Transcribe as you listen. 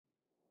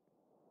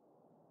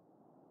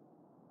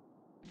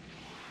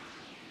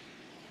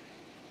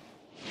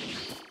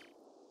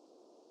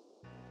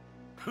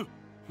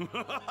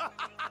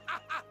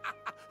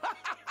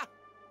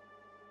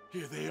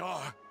Here they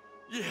are.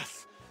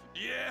 Yes,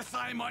 yes,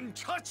 I'm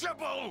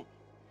untouchable!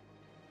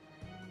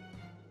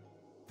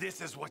 This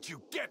is what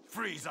you get,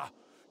 Frieza!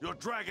 Your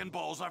Dragon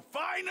Balls are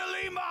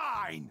finally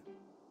mine!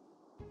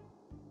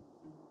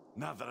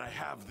 Now that I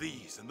have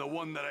these and the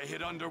one that I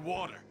hid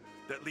underwater,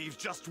 that leaves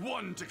just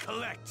one to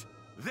collect,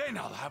 then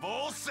I'll have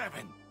all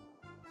 7!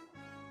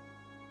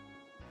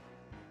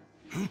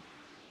 Huh?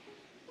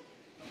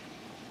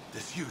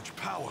 This huge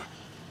power,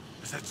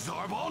 is that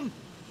Zarbon?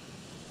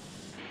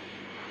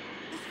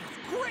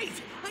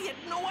 Great! I had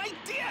no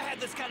idea I had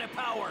this kind of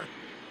power!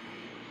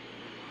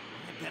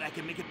 I bet I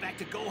can make it back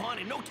to Gohan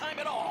in no time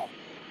at all!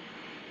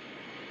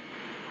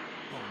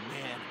 Oh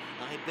man,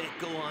 I bet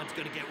Gohan's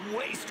gonna get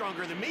way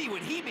stronger than me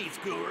when he meets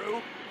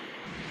Guru!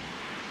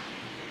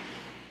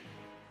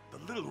 The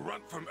little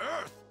runt from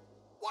Earth?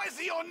 Why is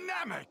he on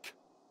Namek?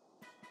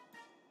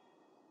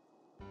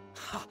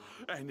 Ha!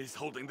 And he's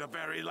holding the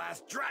very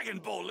last Dragon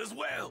Ball as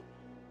well!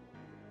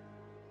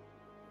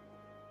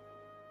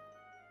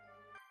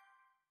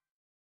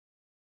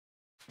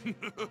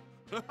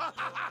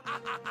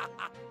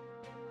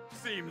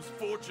 Seems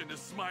fortune is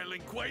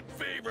smiling quite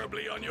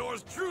favorably on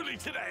yours truly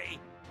today.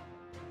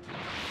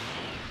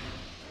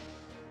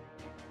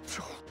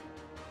 Oh,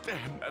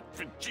 damn that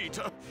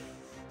Vegeta.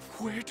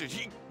 Where did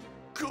he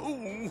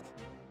go?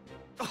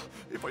 Oh,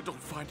 if I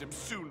don't find him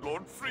soon,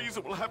 Lord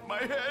Frieza will have my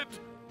head.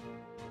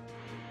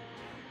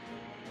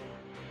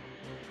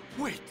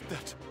 Wait,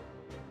 that...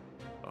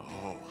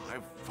 Oh,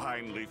 I've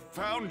finally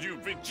found you,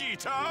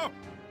 Vegeta!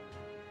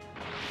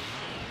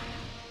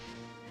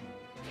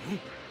 A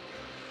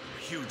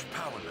huge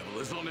power level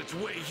is on its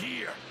way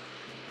here.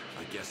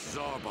 I guess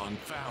Zarbon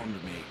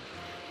found me.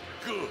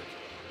 Good.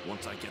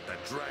 Once I get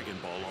that Dragon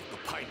Ball off the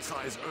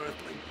pint-sized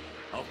Earthling,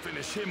 I'll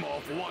finish him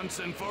off once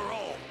and for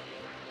all.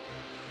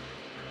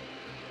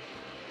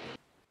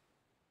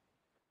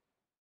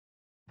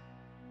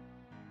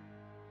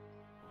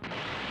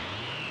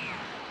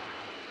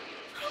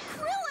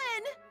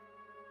 Krillin!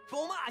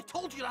 Bulma, I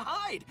told you to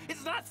hide!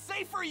 It's not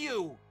safe for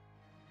you!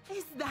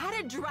 Is that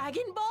a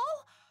Dragon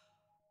Ball?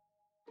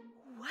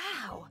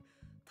 Wow,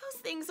 those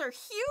things are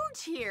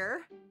huge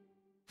here.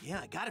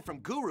 Yeah, I got it from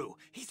Guru.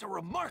 He's a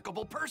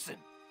remarkable person.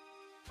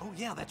 Oh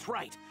yeah, that's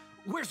right.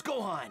 Where's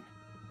Gohan?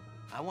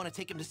 I want to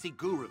take him to see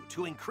Guru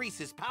to increase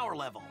his power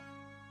level.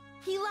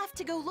 He left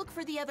to go look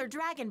for the other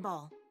Dragon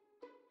Ball.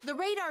 The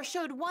radar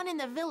showed one in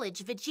the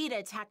village Vegeta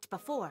attacked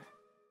before.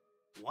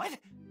 What?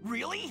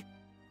 Really?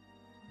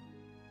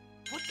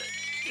 What the?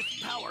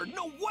 This power?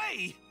 No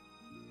way!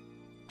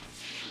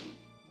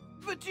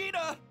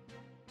 Vegeta!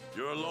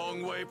 You're a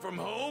long way from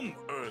home,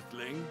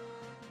 Earthling.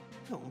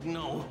 Oh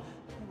no.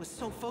 I was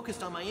so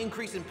focused on my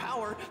increase in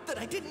power that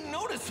I didn't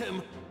notice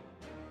him.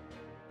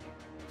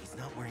 He's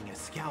not wearing a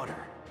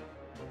scouter.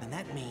 And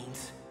that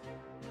means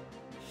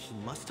he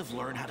must have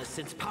learned how to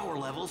sense power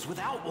levels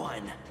without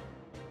one.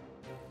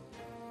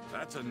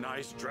 That's a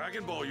nice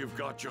Dragon Ball you've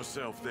got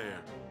yourself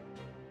there.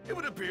 It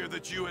would appear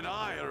that you and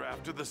I are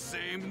after the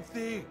same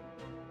thing.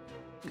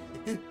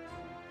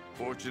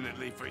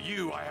 Fortunately for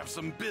you, I have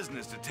some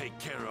business to take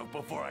care of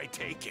before I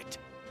take it.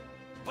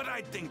 But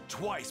I'd think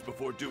twice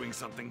before doing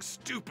something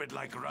stupid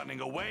like running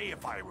away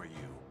if I were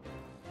you.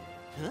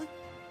 Huh?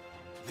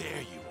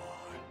 There you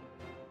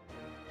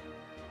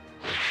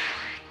are.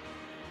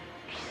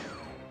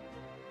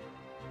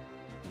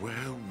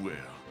 Well,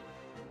 well.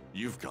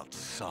 You've got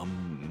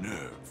some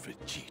nerve,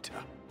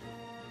 Vegeta.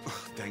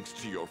 Thanks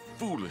to your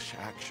foolish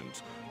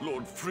actions,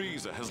 Lord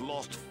Frieza has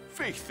lost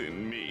faith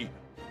in me.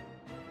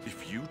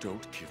 If you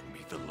don't give me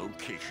the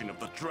location of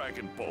the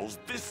Dragon Balls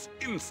this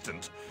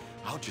instant,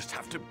 I'll just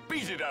have to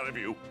beat it out of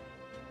you.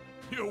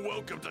 You're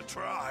welcome to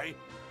try.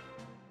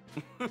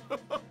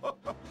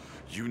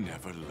 You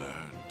never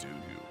learn, do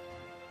you?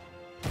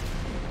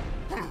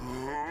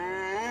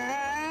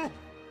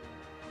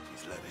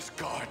 He's let his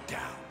guard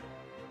down.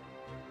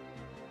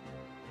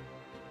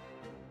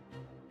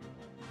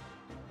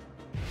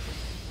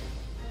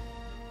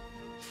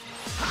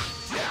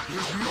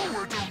 There's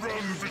nowhere to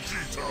run,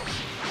 Vegeta!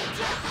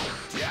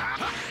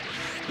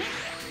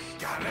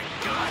 Got a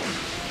gun!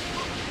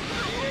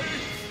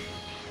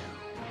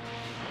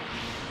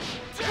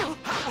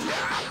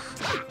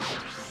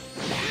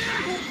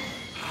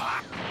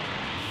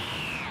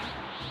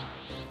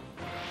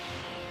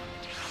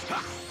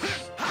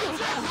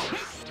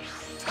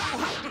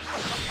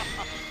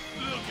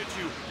 Look at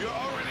you! You're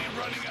already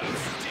running out of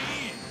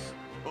steam!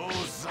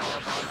 Oh,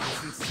 Zarbon, I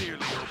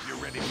sincerely hope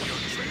you're ready for your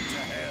trip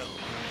to hell.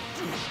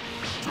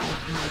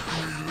 Don't make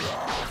me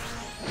laugh!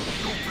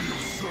 Don't be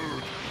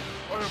absurd!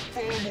 I have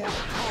far more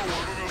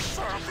power than a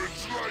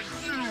savage like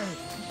you!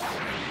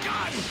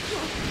 God! You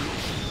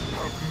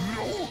have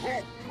no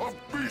hope of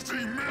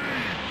beating me!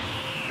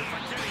 You're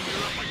forgetting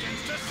you're up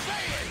against a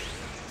Saiyan!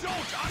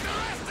 Don't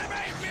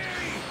underestimate me!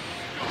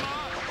 Come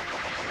on!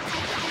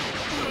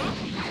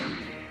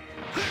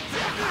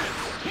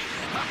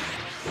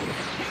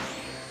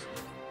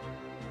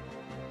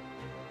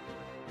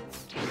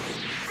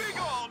 Big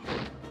on!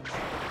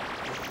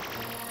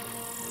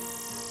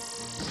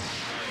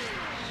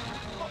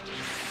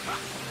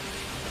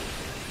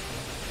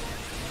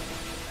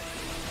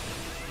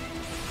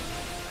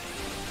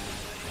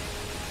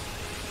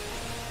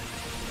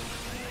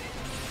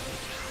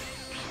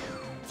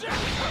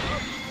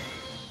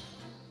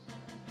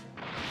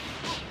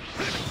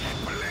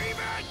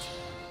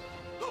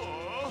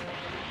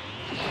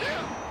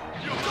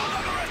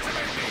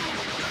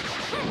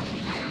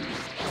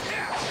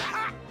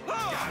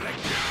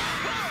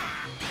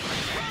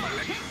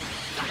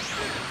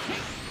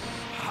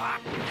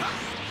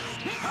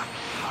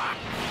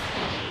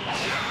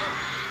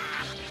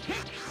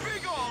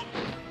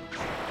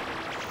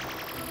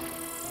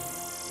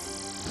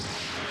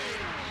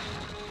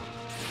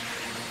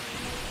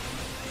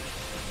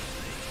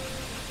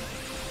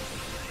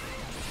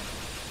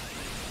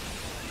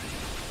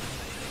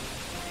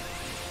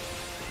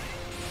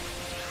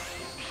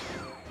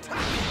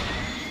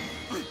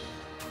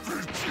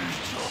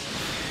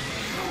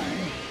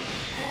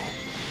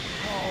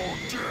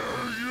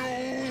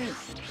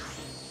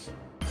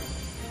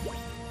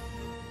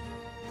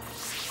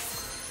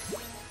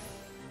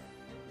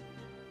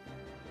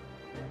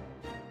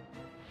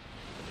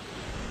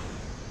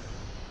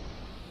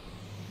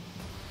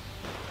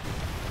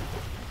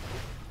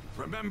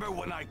 Remember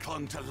when I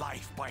clung to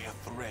life by a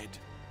thread?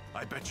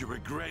 I bet you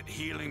regret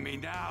healing me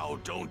now,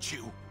 don't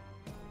you?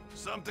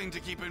 Something to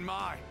keep in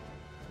mind.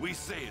 We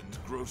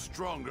Saiyans grow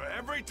stronger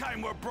every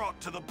time we're brought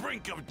to the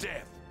brink of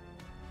death.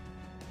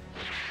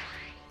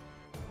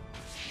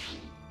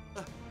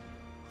 Oh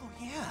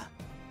yeah.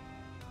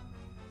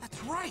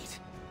 That's right.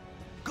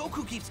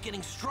 Goku keeps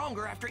getting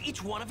stronger after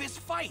each one of his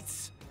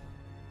fights.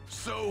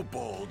 So,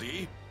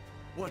 Baldy,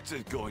 what's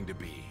it going to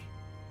be?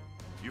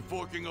 You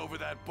forking over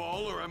that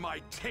ball, or am I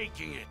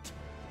taking it?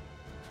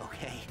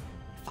 Okay,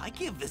 if I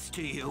give this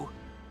to you,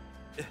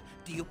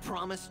 do you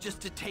promise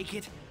just to take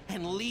it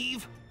and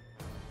leave?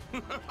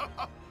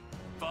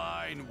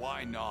 Fine,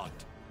 why not?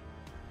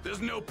 There's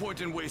no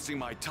point in wasting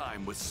my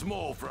time with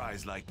small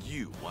fries like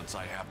you once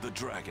I have the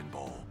Dragon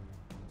Ball.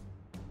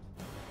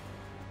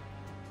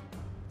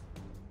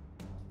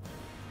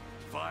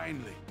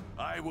 Finally,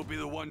 I will be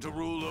the one to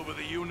rule over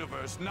the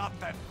universe, not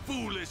that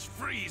foolish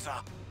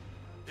Frieza.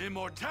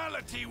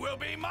 Immortality will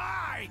be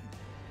mine!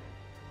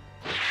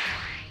 We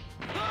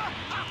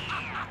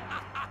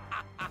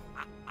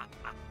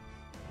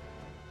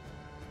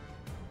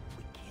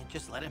can't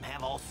just let him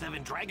have all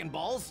 7 Dragon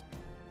Balls.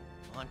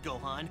 Come on,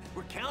 Gohan,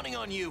 we're counting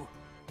on you.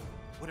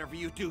 Whatever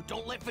you do,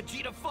 don't let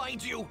Vegeta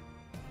find you.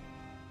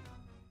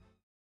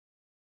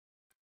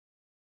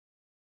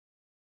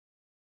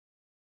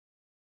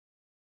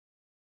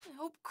 I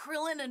hope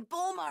Krillin and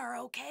Bulma are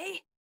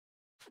okay.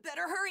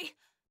 Better hurry.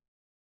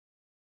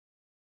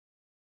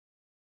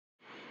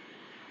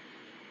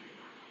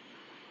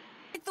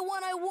 Like the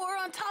one I wore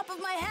on top of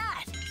my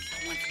hat.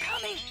 Someone's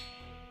coming.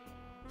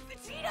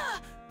 Vegeta!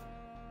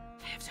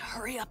 I have to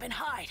hurry up and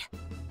hide.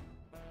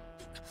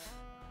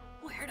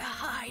 Where to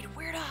hide?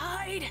 Where to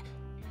hide?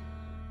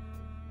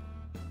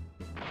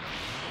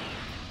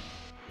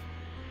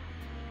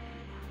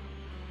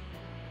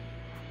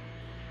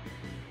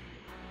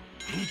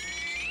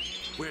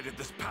 Where did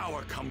this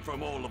power come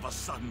from all of a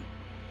sudden?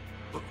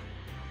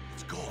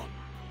 It's gone.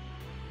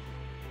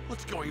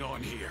 What's going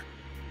on here?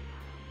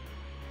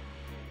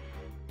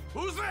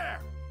 Who's there?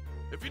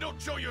 If you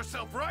don't show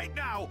yourself right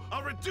now,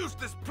 I'll reduce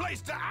this place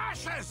to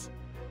ashes!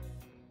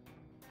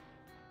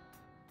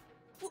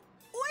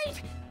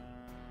 Wait!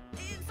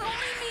 It's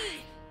only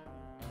me!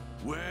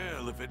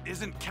 Well, if it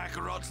isn't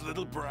Kakarot's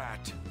little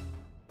brat.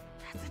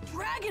 That's a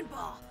Dragon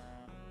Ball!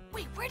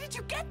 Wait, where did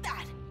you get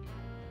that?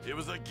 It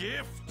was a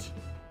gift.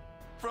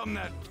 From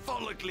that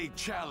follically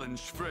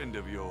challenged friend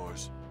of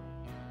yours.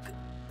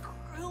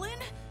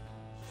 Krillin?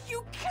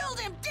 You killed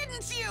him,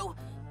 didn't you?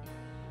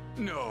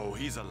 No,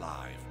 he's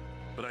alive.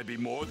 But I'd be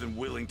more than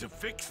willing to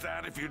fix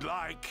that if you'd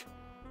like.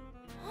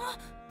 Huh?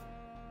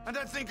 And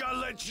I think I'll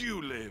let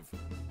you live.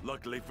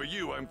 Luckily for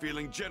you, I'm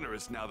feeling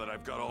generous now that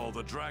I've got all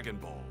the Dragon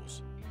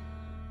Balls.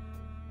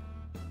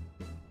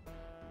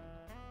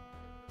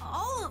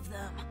 All of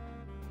them?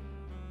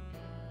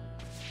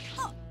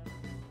 Oh,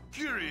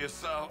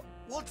 Curious,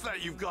 what's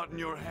that you've got in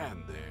your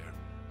hand there?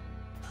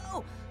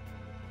 oh,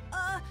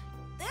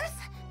 this?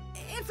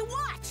 It's a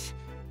watch!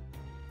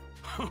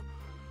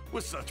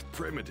 With such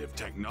primitive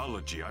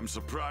technology, I'm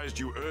surprised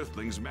you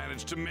Earthlings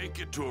managed to make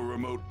it to a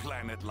remote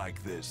planet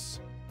like this.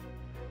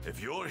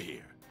 If you're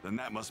here, then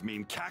that must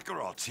mean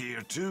Kakarot's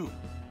here too.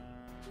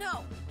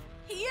 No,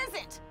 he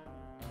isn't!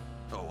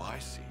 Oh, I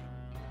see.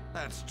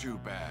 That's too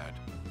bad.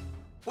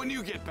 When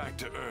you get back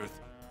to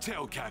Earth,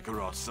 tell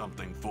Kakarot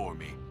something for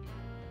me.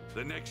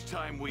 The next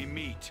time we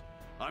meet,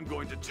 I'm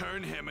going to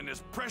turn him and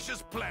his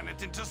precious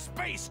planet into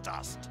space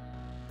dust!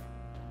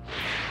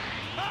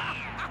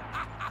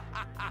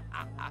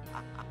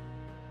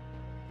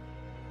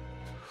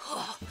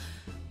 Oh,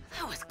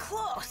 that was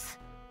close!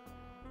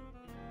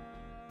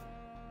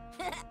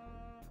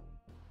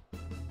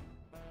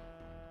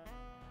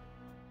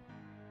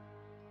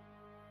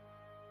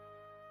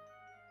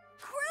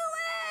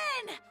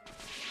 Krillin!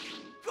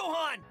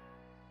 Gohan!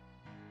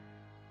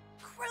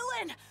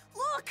 Krillin,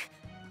 look!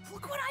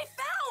 Look what I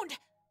found!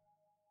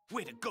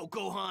 Way to go,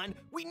 Gohan!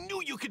 We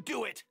knew you could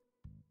do it!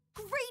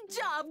 Great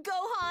job,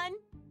 Gohan!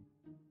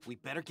 We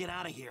better get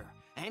out of here,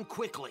 and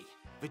quickly.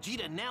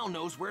 Vegeta now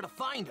knows where to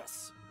find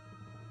us.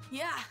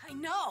 Yeah, I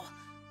know.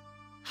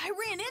 I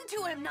ran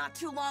into him not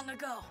too long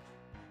ago.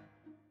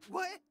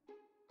 What?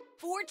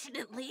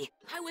 Fortunately,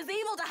 I was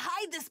able to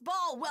hide this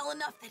ball well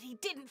enough that he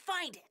didn't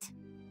find it.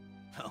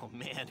 Oh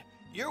man,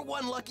 you're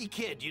one lucky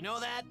kid, you know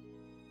that?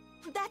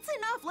 That's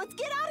enough. Let's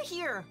get out of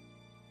here.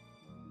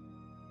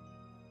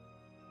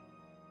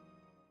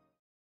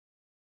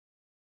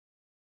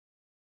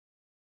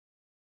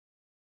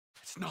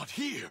 It's not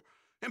here!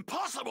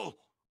 Impossible!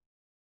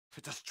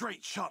 It's a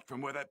straight shot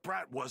from where that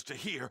brat was to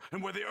here,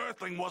 and where the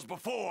Earthling was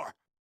before.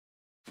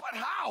 But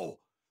how?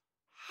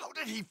 How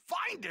did he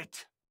find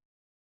it?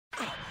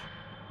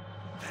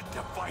 That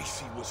device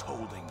he was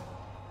holding.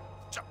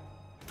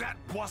 That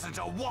wasn't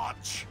a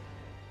watch!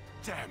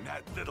 Damn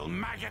that little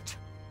maggot!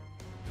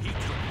 He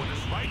took what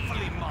is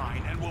rightfully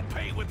mine and will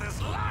pay with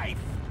his life!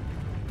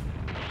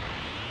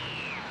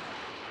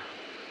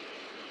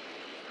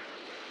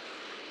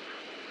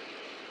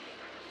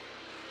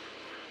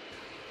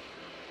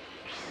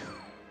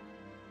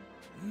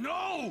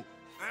 No!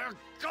 They're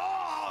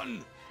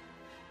gone!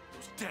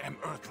 Those damn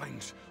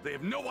Earthlings. They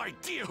have no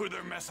idea who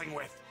they're messing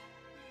with.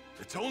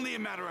 It's only a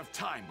matter of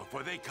time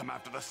before they come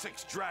after the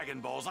 6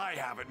 Dragon Balls I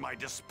have at my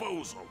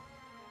disposal.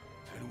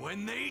 And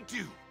when they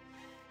do,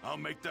 I'll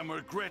make them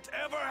regret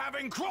ever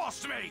having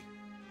crossed me!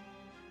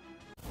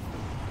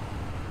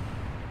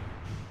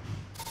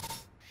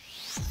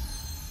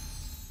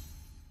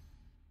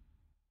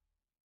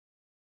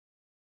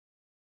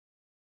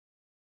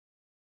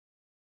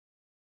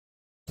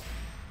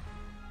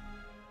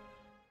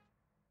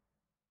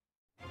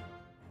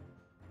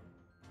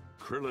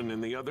 Krillin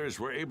and the others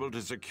were able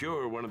to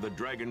secure one of the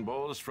Dragon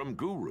Balls from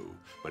Guru,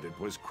 but it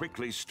was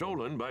quickly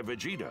stolen by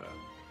Vegeta.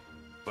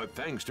 But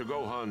thanks to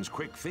Gohan's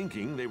quick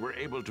thinking, they were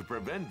able to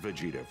prevent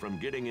Vegeta from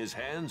getting his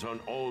hands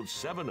on all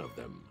 7 of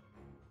them.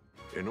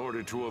 In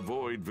order to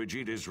avoid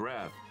Vegeta's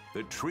wrath,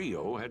 the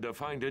trio had to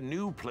find a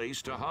new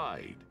place to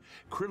hide.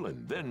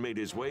 Krillin then made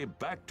his way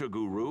back to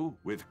Guru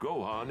with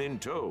Gohan in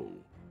tow.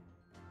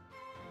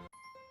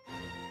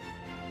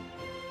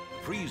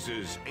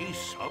 Frieza's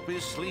ace up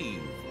his sleeve.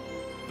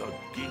 The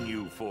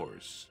Ginyu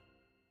Force.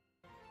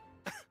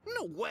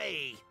 No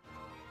way!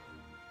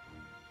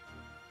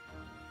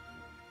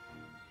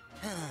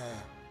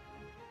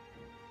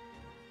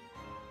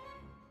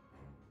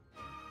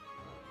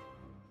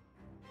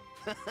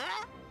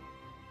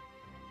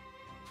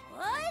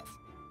 What?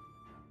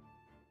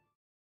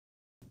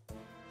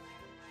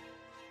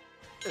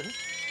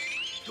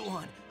 Go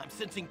on, I'm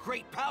sensing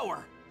great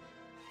power!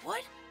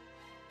 What?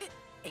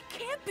 It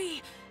can't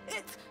be!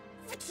 It's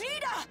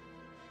Vegeta!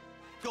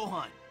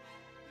 Gohan,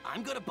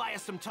 I'm gonna buy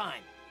us some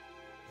time.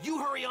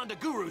 You hurry on to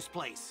Guru's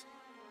place.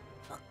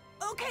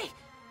 Okay.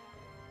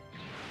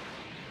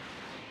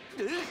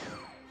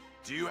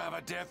 Do you have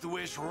a death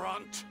wish,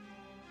 Runt?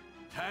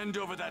 Hand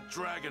over that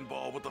Dragon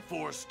Ball with the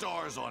 4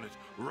 stars on it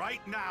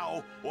right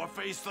now, or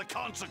face the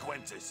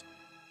consequences.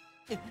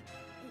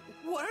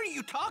 What are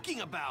you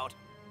talking about?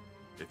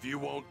 If you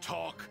won't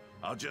talk,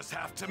 I'll just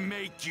have to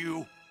make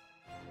you.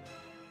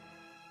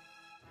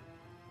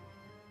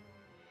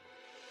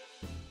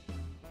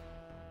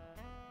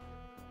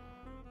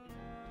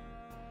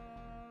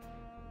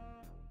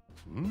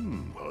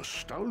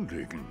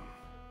 Astounding.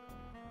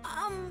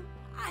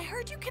 I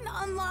heard you can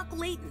unlock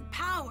latent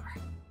power.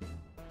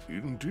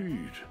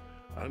 Indeed.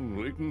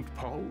 And latent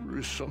power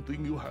is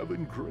something you have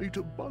in great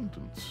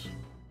abundance.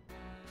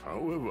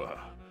 However,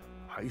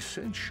 I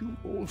sense you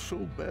also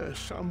bear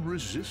some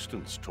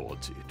resistance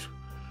towards it.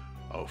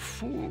 A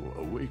full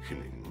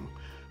awakening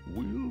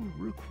will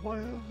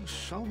require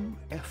some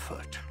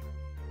effort.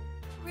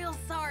 Real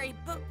sorry,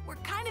 but we're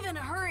kind of in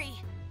a hurry.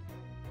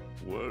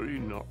 Worry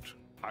not.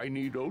 I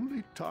need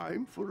only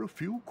time for a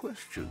few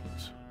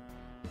questions.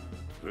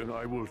 Then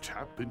I will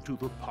tap into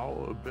the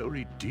power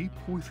buried deep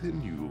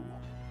within you.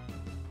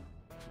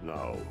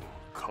 Now,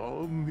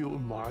 calm your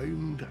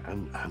mind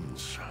and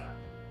answer.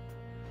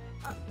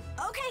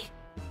 Okay.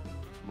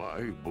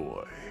 My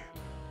boy,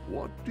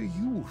 what do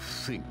you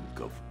think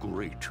of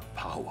great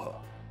power?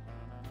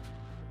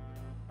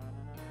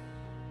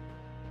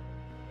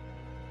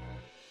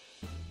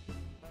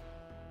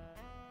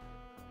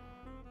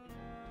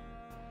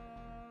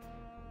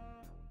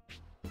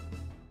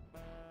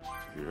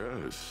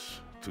 Yes,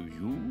 to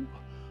you,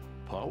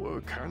 power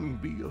can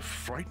be a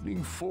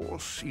frightening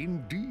force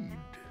indeed.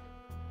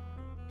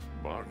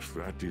 But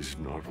that is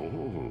not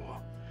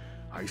all.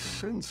 I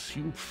sense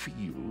you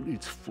feel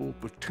its full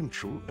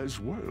potential as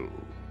well.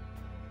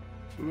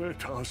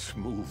 Let us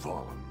move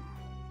on.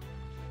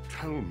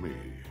 Tell me,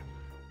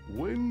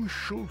 when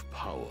should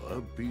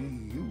power be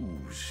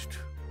used?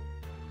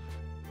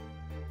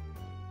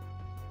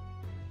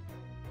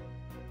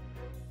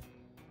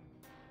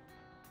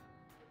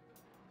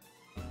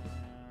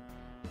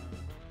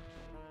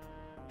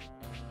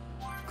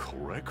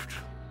 Correct.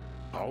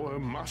 Power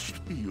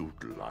must be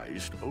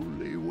utilized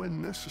only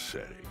when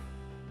necessary.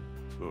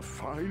 The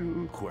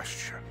final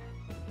question.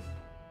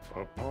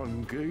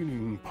 Upon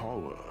gaining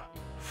power,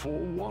 for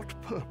what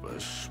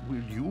purpose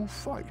will you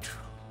fight?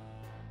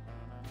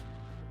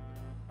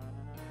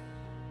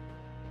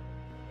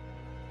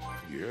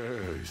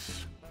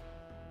 Yes,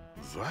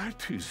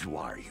 that is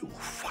why you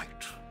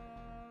fight.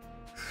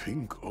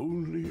 Think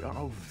only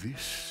of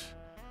this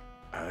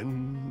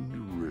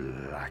and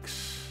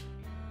relax.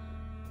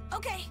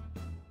 Okay.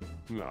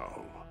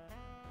 Now,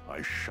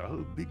 I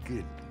shall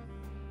begin.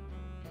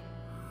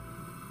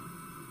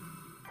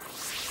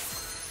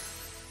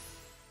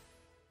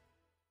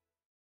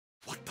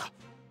 What the?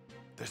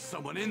 There's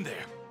someone in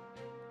there.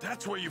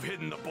 That's where you've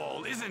hidden the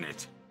ball, isn't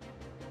it?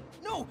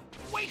 No!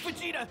 Wait,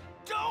 Vegeta!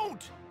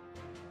 Don't!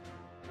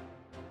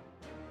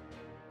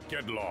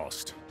 Get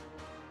lost.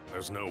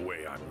 There's no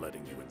way I'm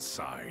letting you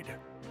inside.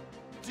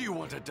 Do you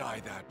want to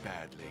die that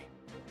badly?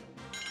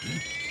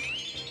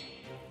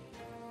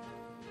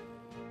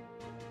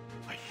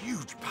 A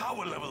huge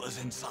power level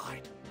is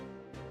inside.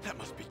 That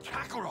must be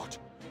Kakarot.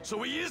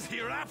 So he is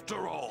here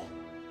after all.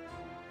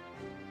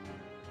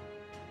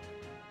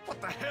 What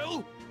the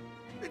hell?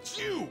 It's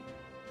you!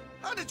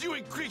 How did you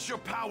increase your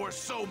power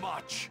so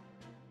much?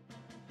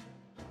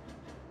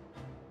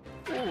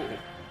 Oh,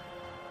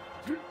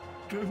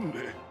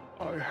 Dende,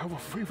 I have a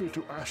favor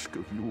to ask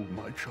of you,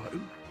 my child.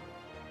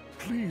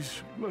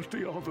 Please let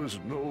the others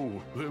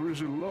know there is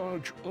a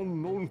large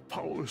unknown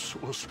power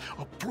source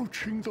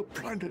approaching the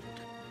planet.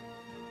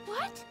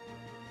 What?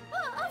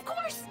 Of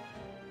course!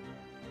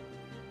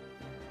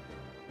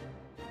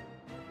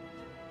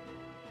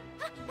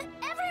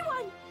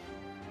 Everyone!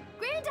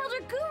 Grand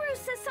Elder Guru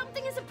says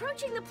something is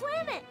approaching the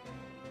planet!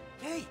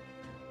 Hey,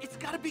 it's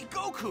gotta be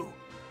Goku!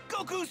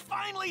 Goku's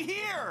finally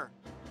here!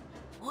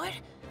 What?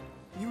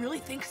 You really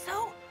think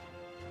so?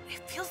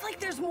 It feels like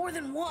there's more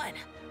than one.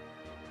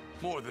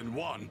 More than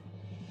one?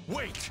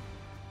 Wait!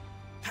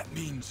 That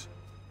means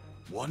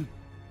 1,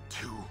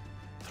 2,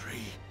 3,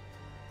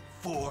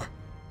 4,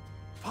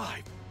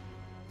 5.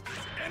 This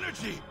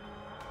energy!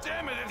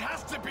 Damn it, it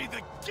has to be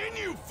the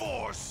Ginyu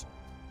Force!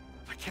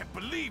 I can't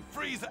believe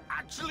FRIEZA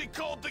actually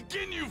called the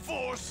Ginyu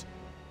Force!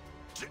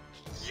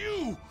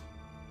 You!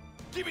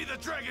 Give me the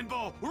Dragon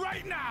Ball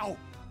right now!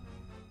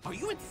 Are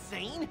you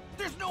insane?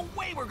 There's no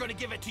way we're gonna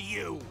give it to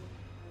you!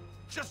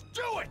 Just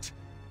do it!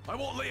 I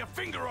won't lay a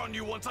finger on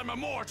you once I'm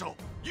immortal!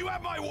 You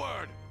have my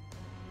word!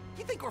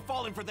 You think we're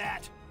falling for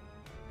that?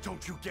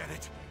 Don't you get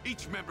it?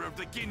 Each member of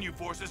the Ginyu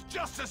Force is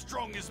just as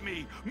strong as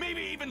me,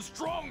 maybe even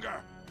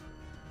stronger!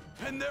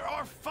 And there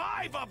are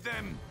 5 of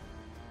them!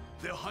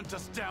 They'll hunt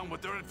us down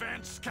with their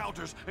advanced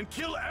scouters and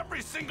kill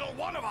every single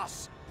one of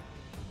us!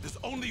 There's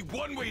only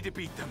one way to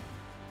beat them,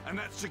 and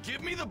that's to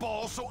give me the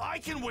ball so I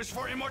can wish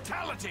for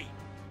immortality!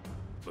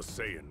 The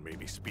Saiyan may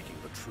be speaking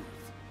the truth.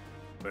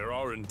 There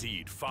are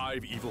indeed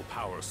 5 evil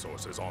power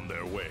sources on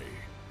their way.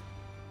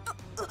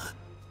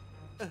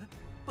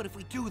 But if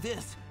we do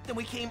this, then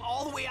we came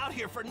all the way out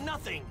here for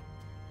nothing!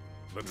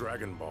 The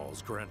Dragon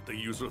Balls grant the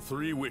user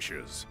 3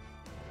 wishes.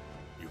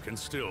 You can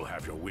still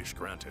have your wish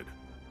granted.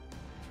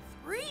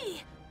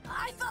 3?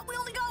 I thought we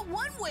only got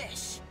 1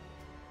 wish!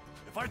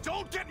 If I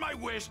don't get my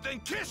wish, then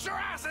kiss your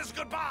asses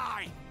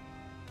goodbye!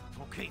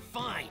 Okay,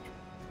 fine.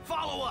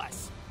 Follow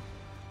us!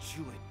 But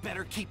you had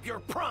better keep your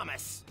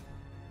promise!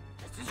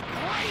 This is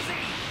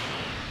crazy!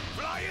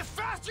 Fly as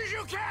fast as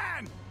you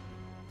can!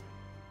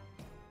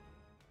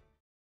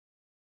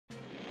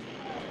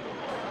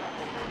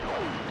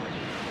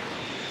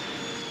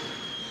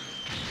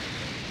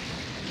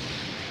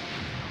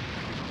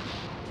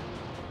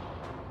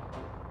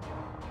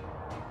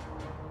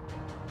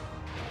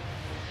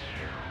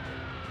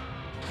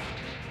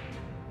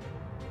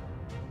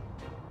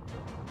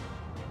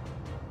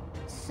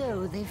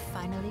 So they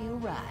finally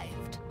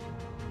arrived.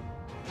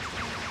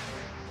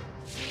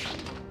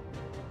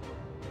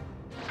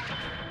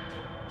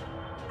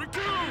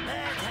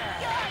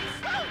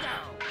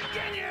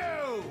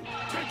 Ginyu!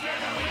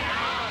 Together we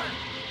are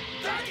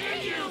the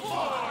Ginyu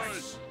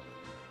Force!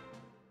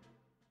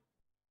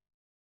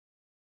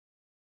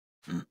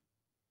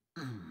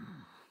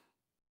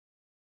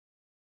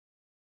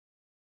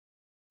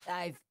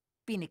 I've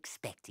been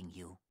expecting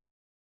you.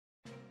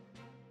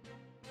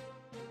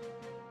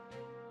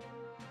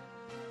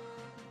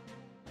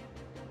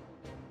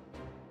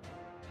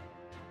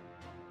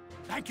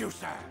 Thank you,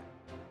 sir.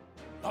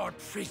 Lord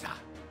FRIEZA,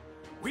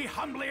 we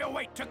humbly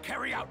await to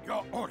carry out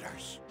your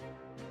orders.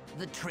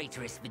 The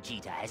traitorous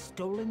Vegeta has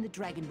stolen the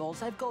Dragon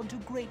Balls I've gone to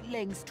great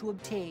lengths to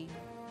obtain.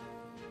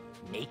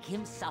 Make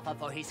him suffer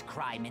for his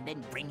crime and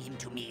then bring him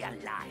to me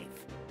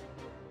alive.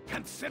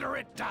 Consider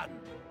it done.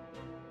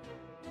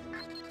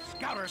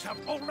 Scouters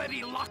have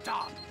already locked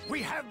on.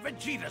 We have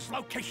Vegeta's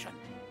location.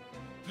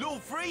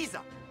 Lord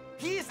FRIEZA,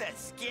 here's that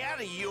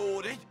scouter you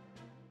ordered.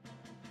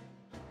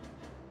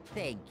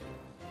 Thank you.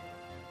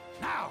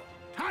 Now,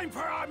 time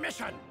for our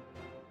mission.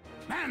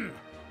 Men,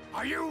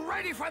 are you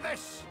ready for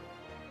this?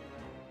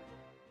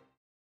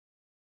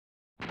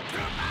 To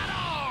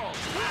battle!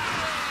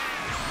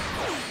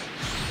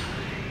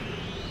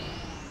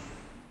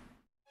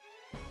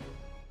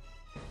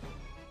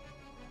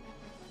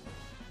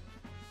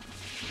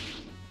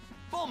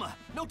 Bulma,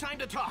 no time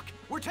to talk.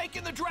 We're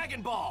taking the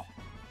Dragon Ball.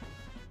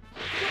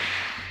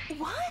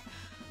 What?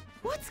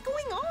 What's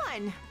going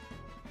on?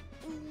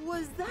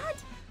 Was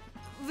that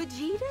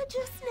Vegeta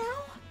just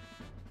now?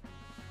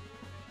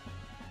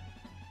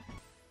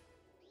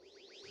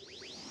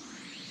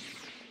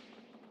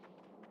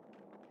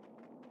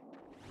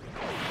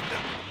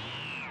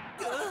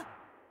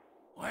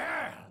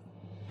 Well,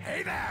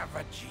 hey there,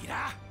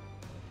 Vegeta.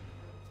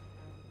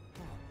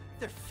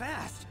 They're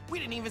fast. We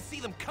didn't even see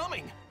them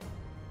coming.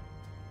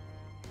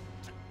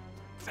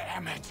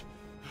 Damn it!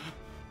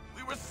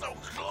 We were so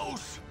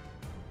close!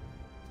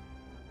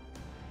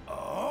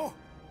 Oh?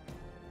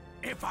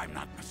 If I'm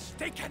not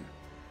mistaken,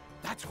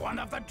 that's one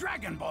of the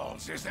Dragon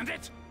Balls, isn't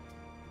it?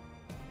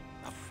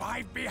 The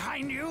 5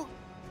 behind you,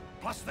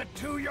 plus the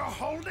 2 you're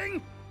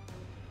holding?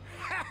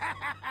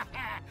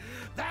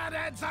 That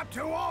adds up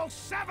to all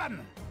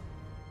 7!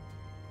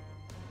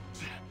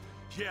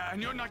 Yeah,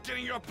 and you're not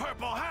getting your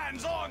purple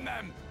hands on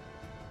them!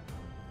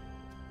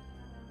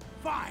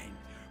 Fine,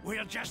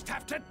 we'll just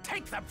have to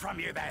take them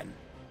from you then.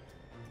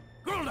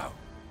 Guldo!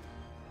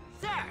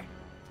 Sir!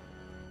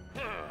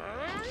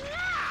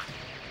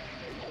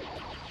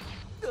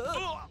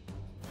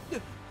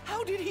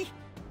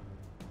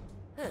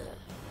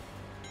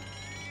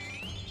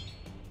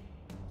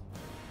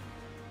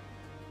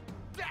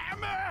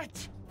 Damn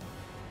it!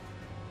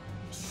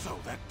 So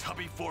that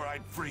tubby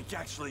four-eyed freak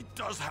actually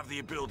does have the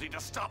ability to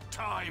stop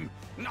time.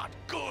 Not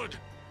good!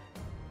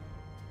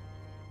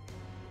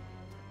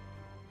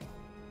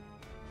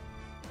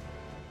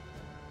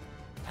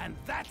 And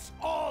that's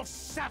all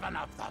 7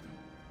 of them.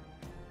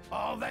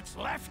 All that's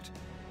left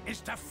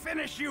is to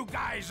finish you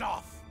guys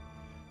off.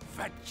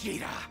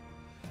 Vegeta,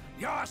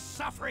 your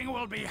suffering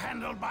will be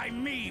handled by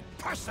me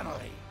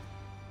personally.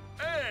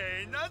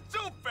 Hey, not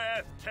so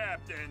fast,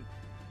 Captain.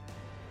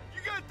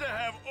 You got to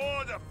have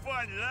all the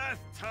fun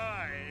last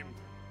time.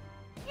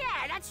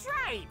 Yeah, that's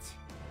right.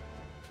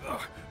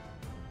 Ugh,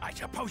 I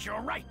suppose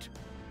you're right.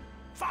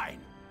 Fine.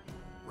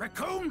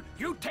 Raccoon,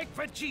 you take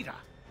Vegeta.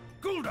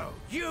 Guldo,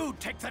 you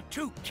take the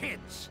 2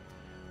 kids.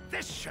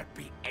 This should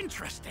be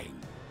interesting.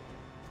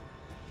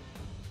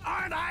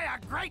 Aren't I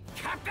a great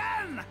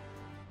captain?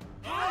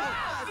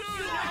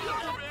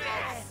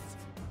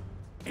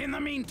 In the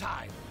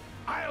meantime,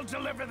 I'll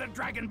deliver the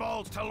Dragon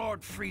Balls to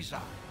Lord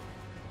FRIEZA.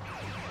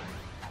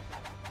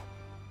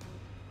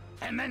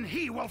 And then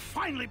he will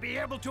finally be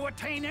able to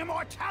attain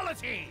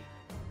immortality!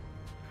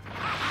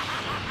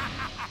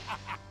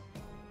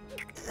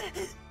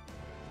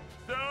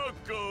 So,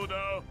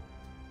 Guldo,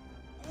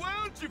 why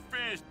don't you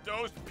finish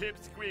those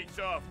pipsqueaks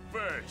off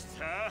first,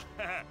 huh?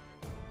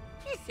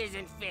 This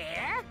isn't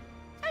fair.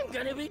 I'm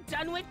gonna be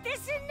done with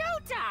this in no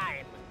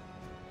time.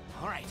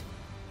 All right,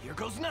 here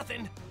goes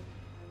nothing.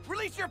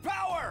 Release your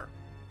power!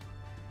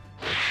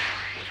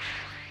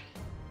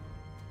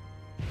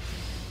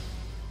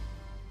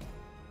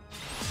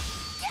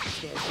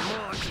 There's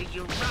more to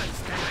you runs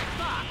than I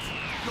thought.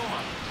 Go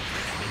on,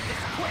 let's make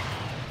this quick!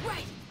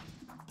 Right.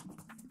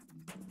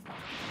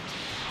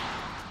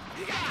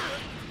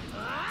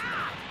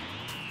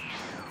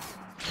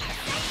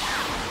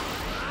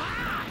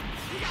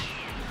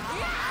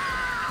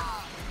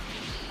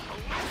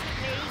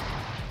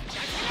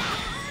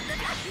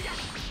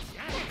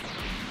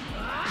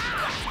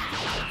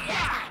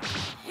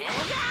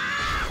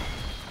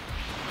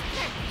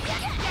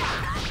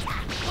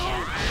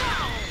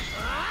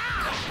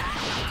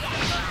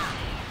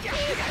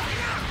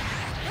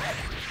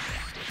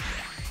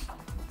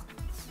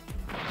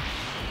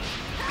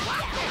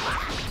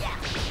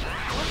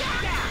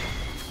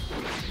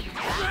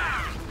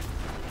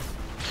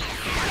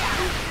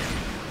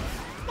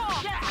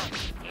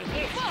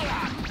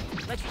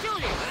 Let's do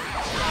this!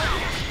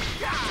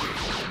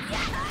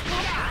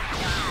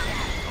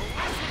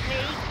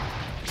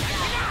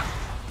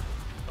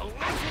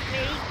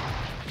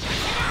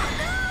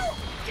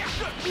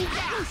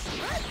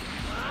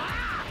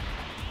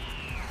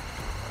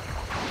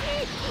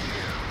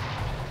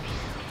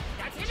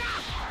 That's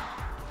enough!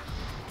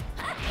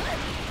 That's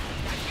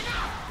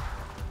enough!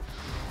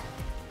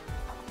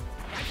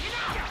 That's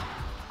enough!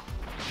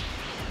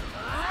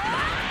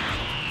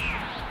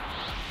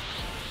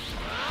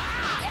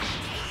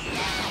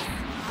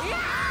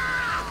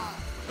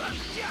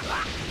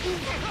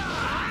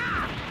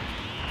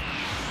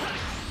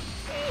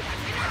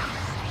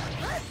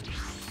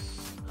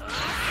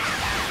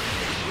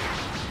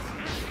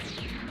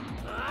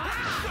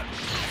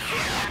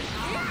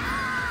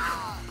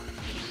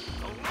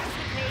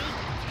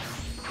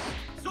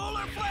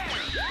 Solar flare!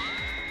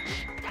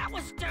 That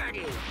was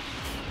dirty!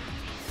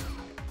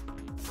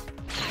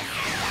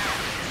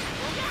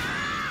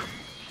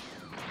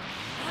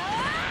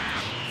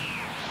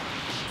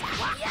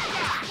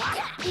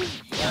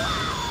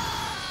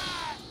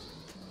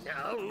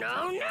 No,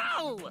 no,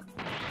 no!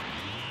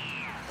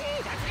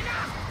 That's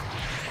enough!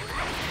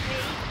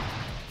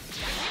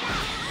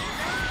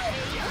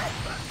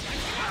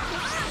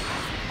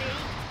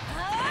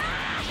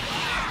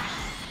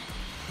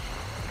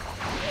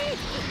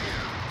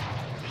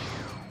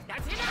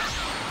 That's enough!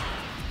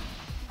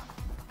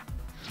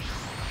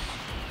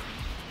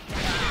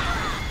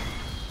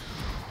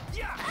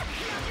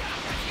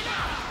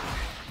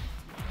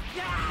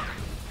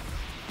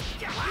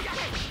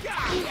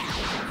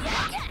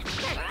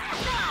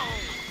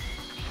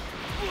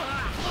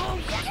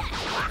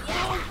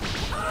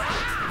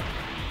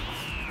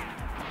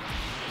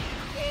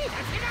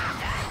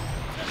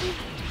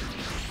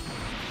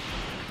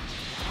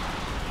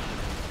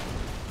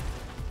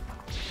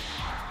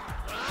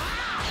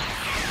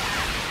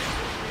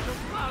 Little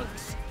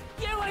bugs!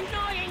 You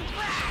annoying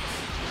brats!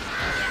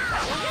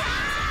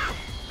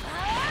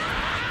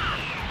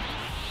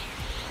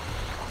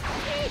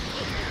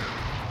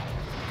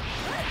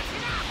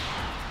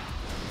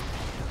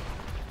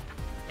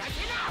 That's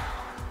enough!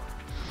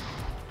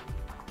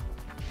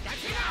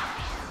 That's enough!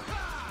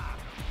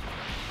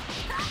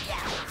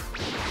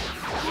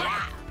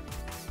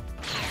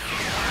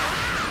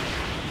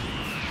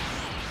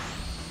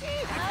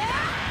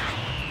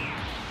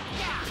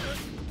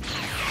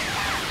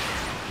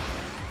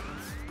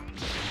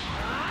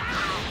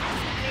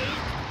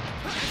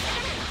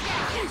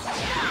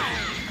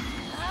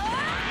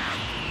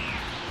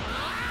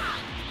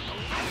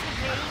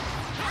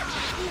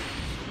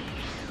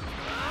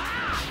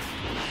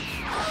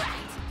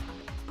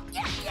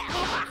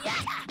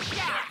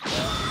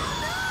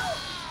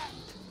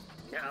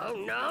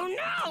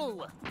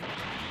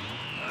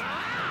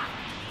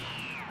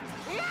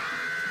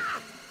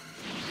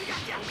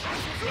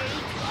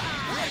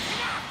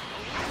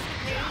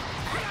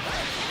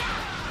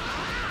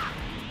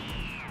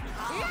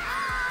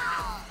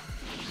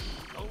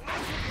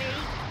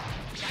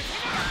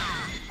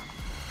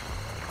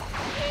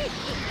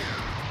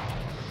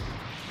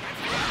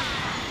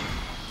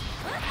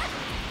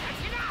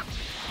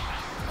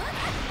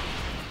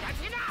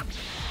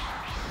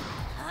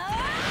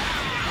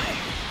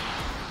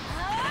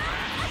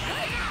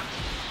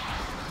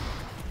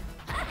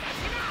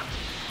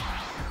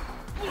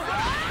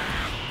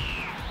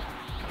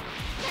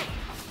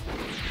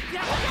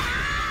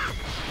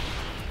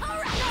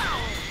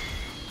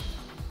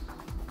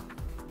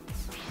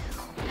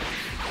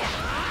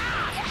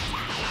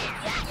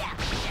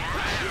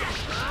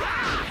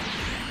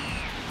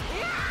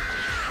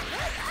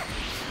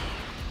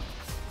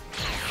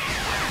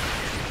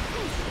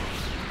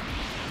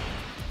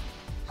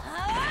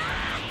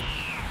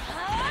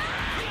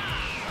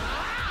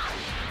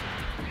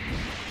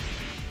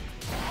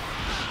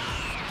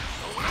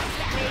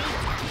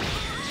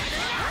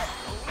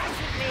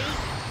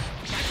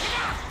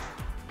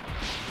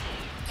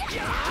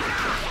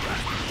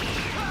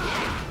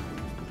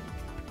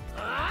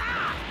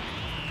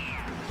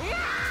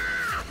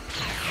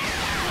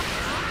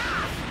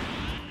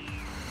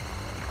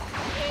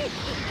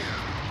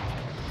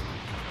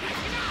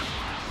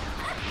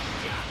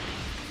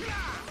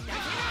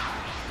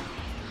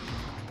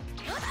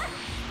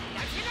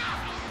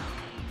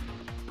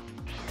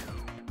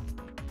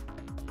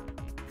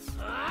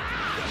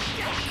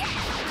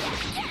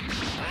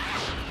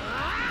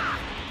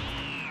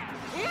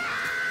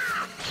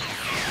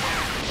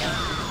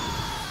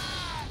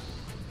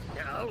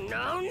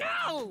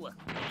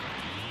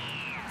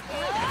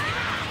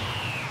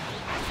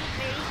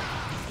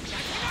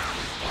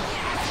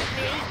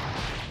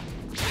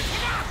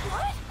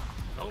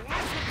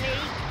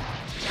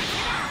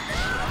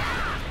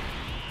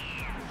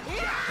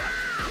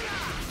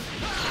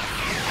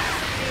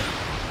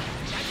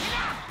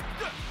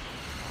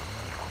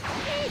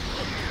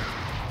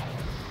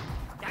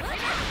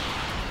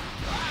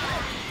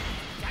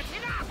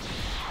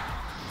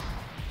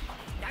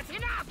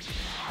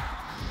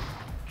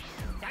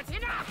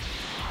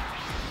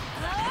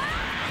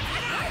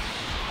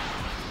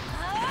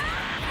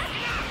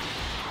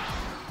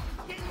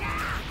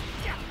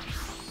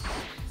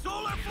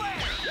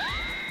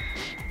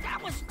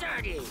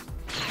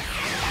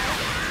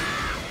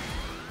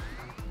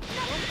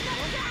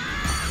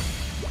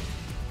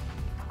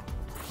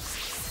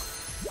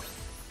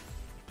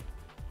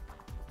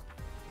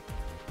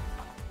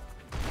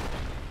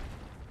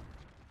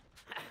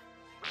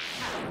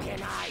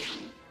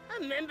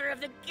 member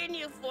of the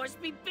Ginyu Force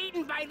be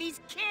beaten by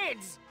these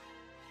kids?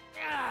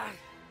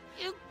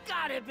 You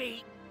gotta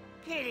be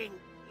kidding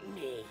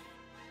me.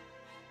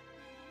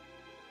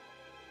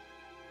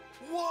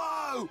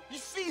 Whoa! You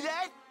see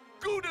that?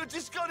 Gudo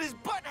just got his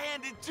butt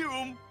handed to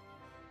him!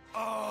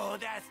 Oh,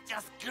 that's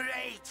just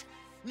great!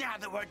 Now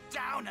that we're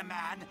down a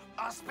man,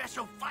 our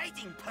special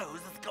fighting pose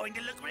is going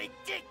to look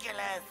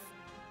ridiculous!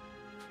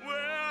 Well,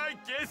 I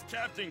guess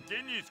Captain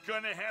Ginyu's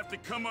gonna have to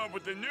come up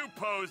with a new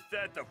pose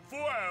that the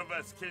four of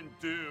us can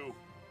do.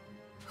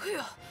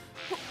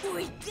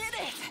 We did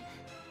it!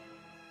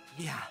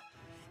 Yeah,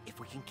 if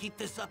we can keep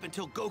this up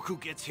until Goku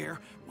gets here,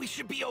 we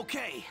should be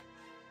okay.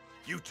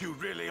 You two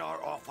really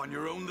are off on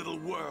your own little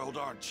world,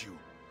 aren't you?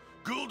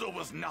 Guldo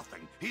was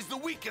nothing. He's the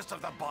weakest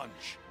of the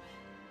bunch.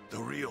 The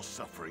real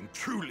suffering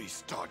truly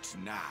starts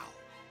now.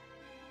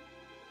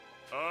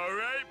 All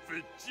right,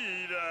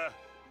 Vegeta.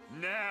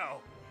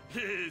 Now,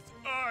 it's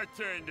our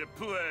turn to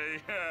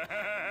play.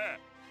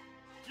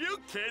 You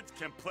kids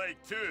can play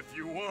too if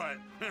you want.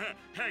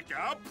 Heck,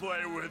 I'll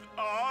play with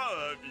all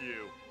of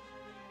you.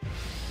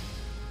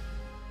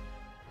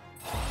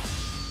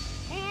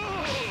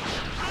 Whoa!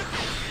 Look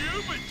at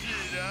you,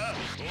 Vegeta!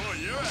 Oh,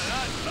 you're a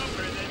lot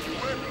tougher than you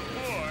were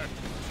before.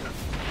 You're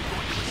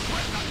going to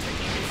regret not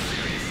taking me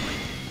seriously!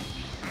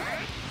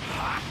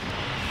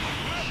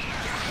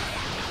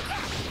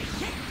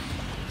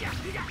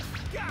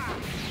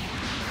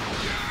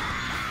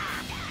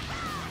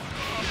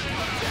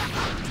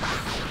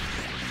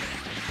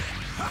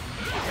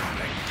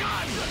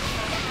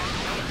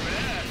 Not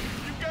bad.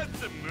 You got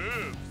some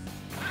moves.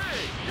 Hey,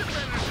 you're better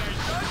than I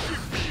thought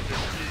you'd be,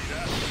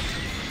 Vegeta.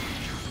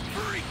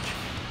 Freak!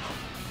 How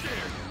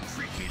dare you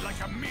treat me like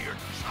a mere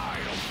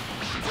child!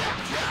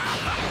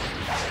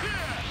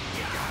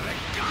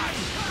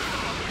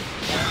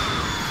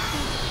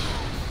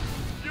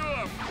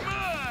 You're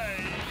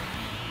mine!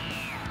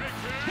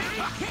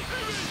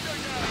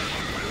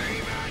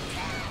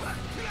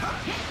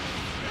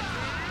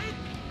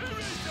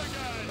 Believe it!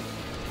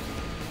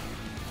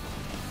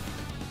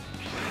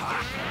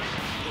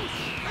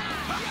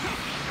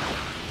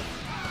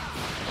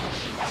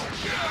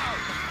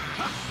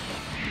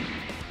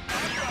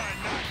 I'm gonna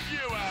knock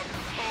you out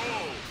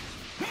cold!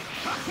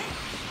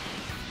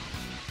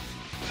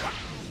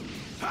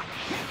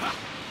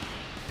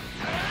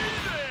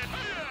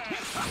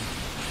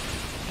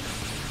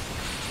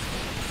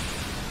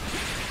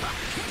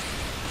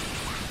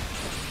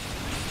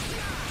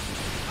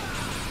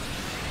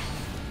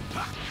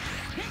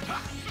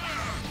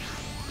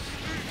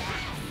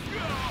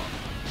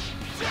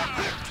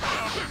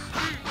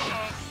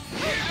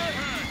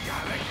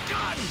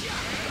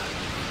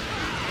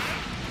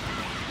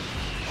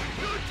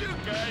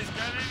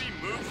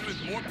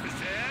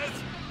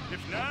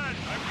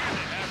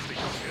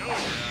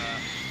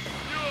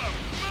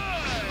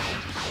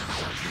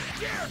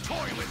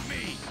 toy with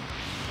me!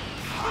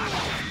 I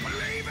can't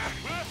believe it!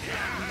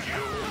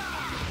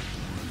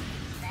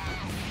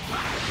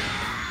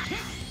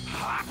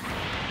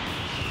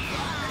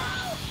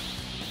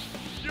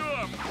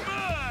 You're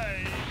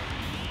mine!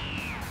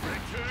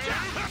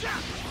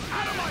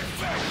 Out of my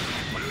face!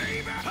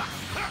 Believe it!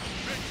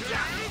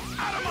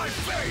 Out of my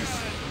face!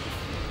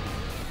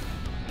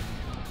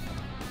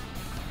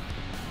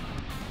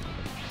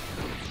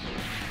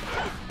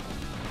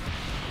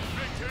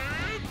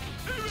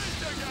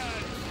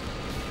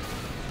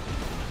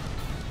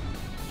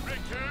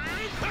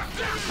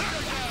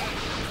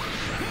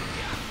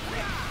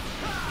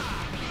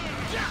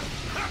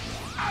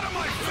 Out of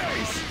my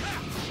face!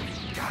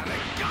 Got a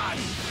gun!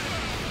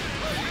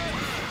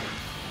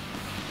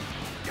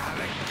 Got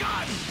a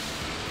gun!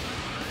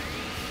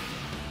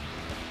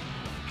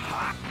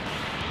 Ha!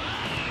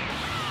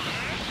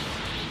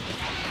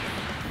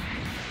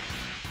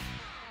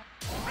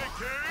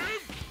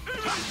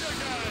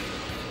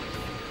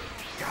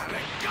 Got a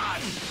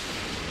gun!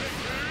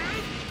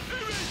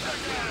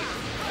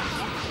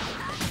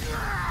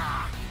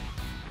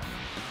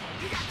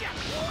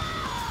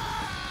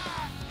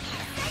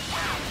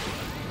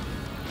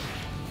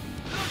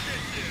 Look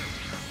at you!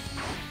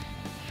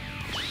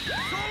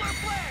 Solar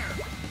flare!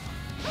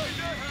 Hey,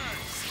 that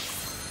hurts!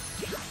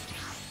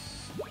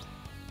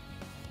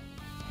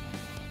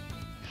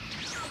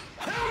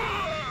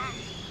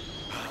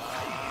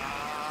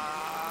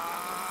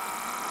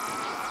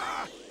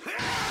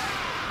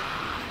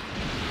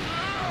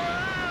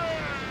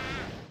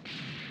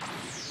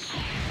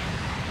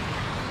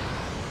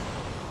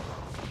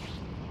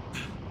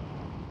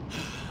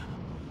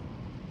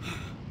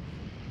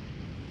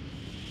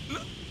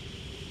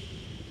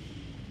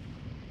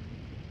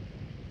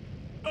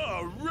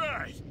 All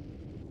right!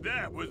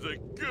 That was a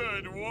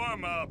good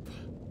warm-up.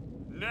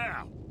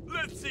 Now,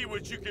 let's see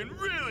what you can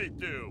really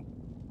do.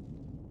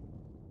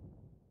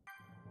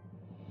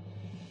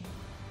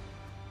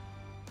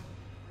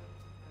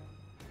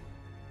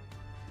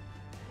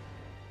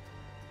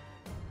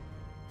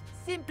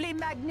 Simply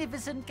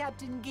magnificent,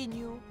 Captain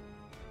Ginyu.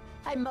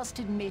 I must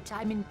admit,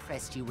 I'm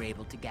impressed you were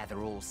able to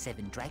gather all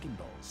 7 Dragon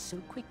Balls so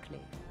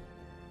quickly.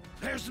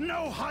 There's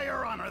no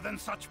higher honor than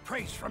such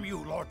praise from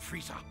you, Lord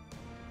Frieza.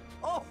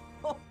 Oh,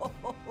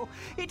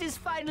 it is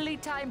finally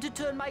time to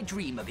turn my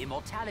dream of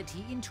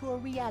immortality into a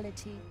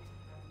reality.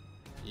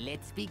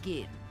 Let's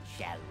begin,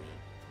 shall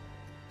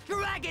we?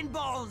 Dragon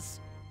Balls!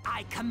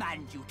 I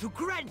command you to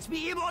grant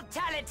me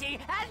immortality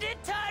and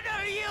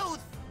eternal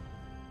youth!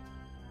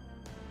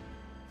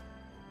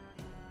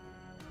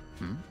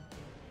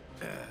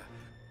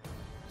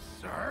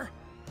 Sir?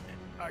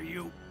 Are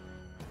you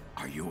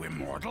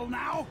immortal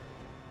now?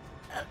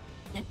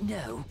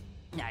 No,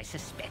 I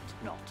suspect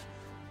not.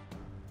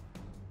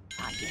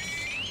 Ah,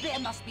 yes. There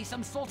must be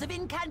some sort of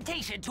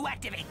incantation to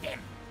activate them.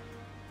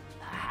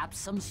 Perhaps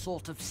some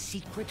sort of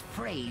secret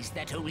phrase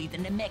that only the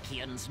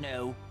Namekians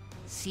know.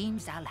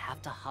 Seems I'll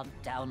have to hunt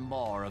down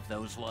more of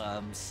those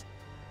worms.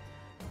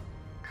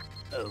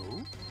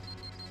 Oh?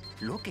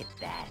 Look at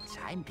that.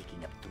 I'm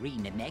picking up 3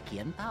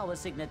 Namekian power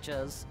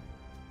signatures.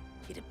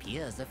 It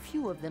appears a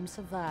few of them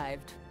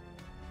survived.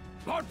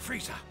 Lord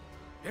Frieza,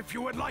 if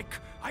you would like,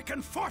 I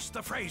can force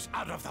the phrase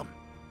out of them.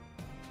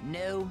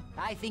 No,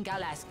 I think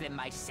I'll ask them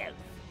myself.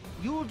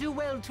 You'll do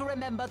well to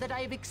remember that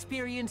I have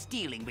experience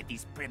dealing with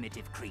these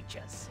primitive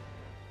creatures.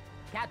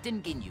 Captain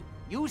Ginyu,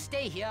 you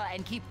stay here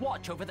and keep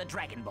watch over the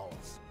Dragon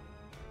Balls.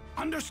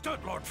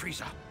 Understood, Lord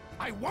Frieza.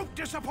 I won't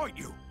disappoint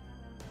you.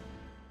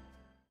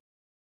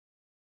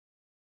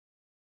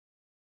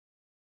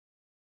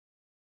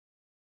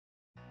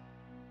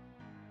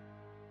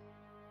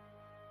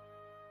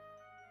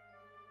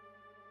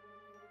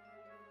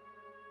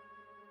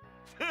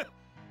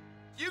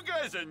 You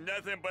guys are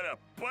nothing but a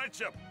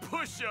bunch of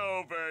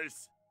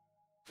pushovers.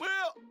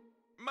 Well,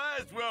 might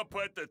as well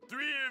put the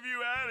 3 of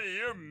you out of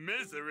your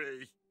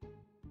misery.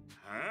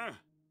 Huh?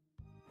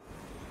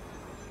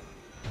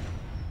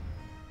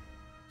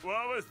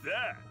 What was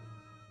that?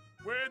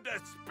 Where'd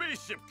that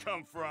spaceship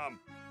come from?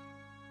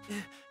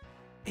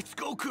 It's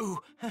Goku.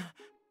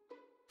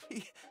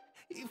 He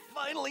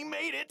finally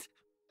made it.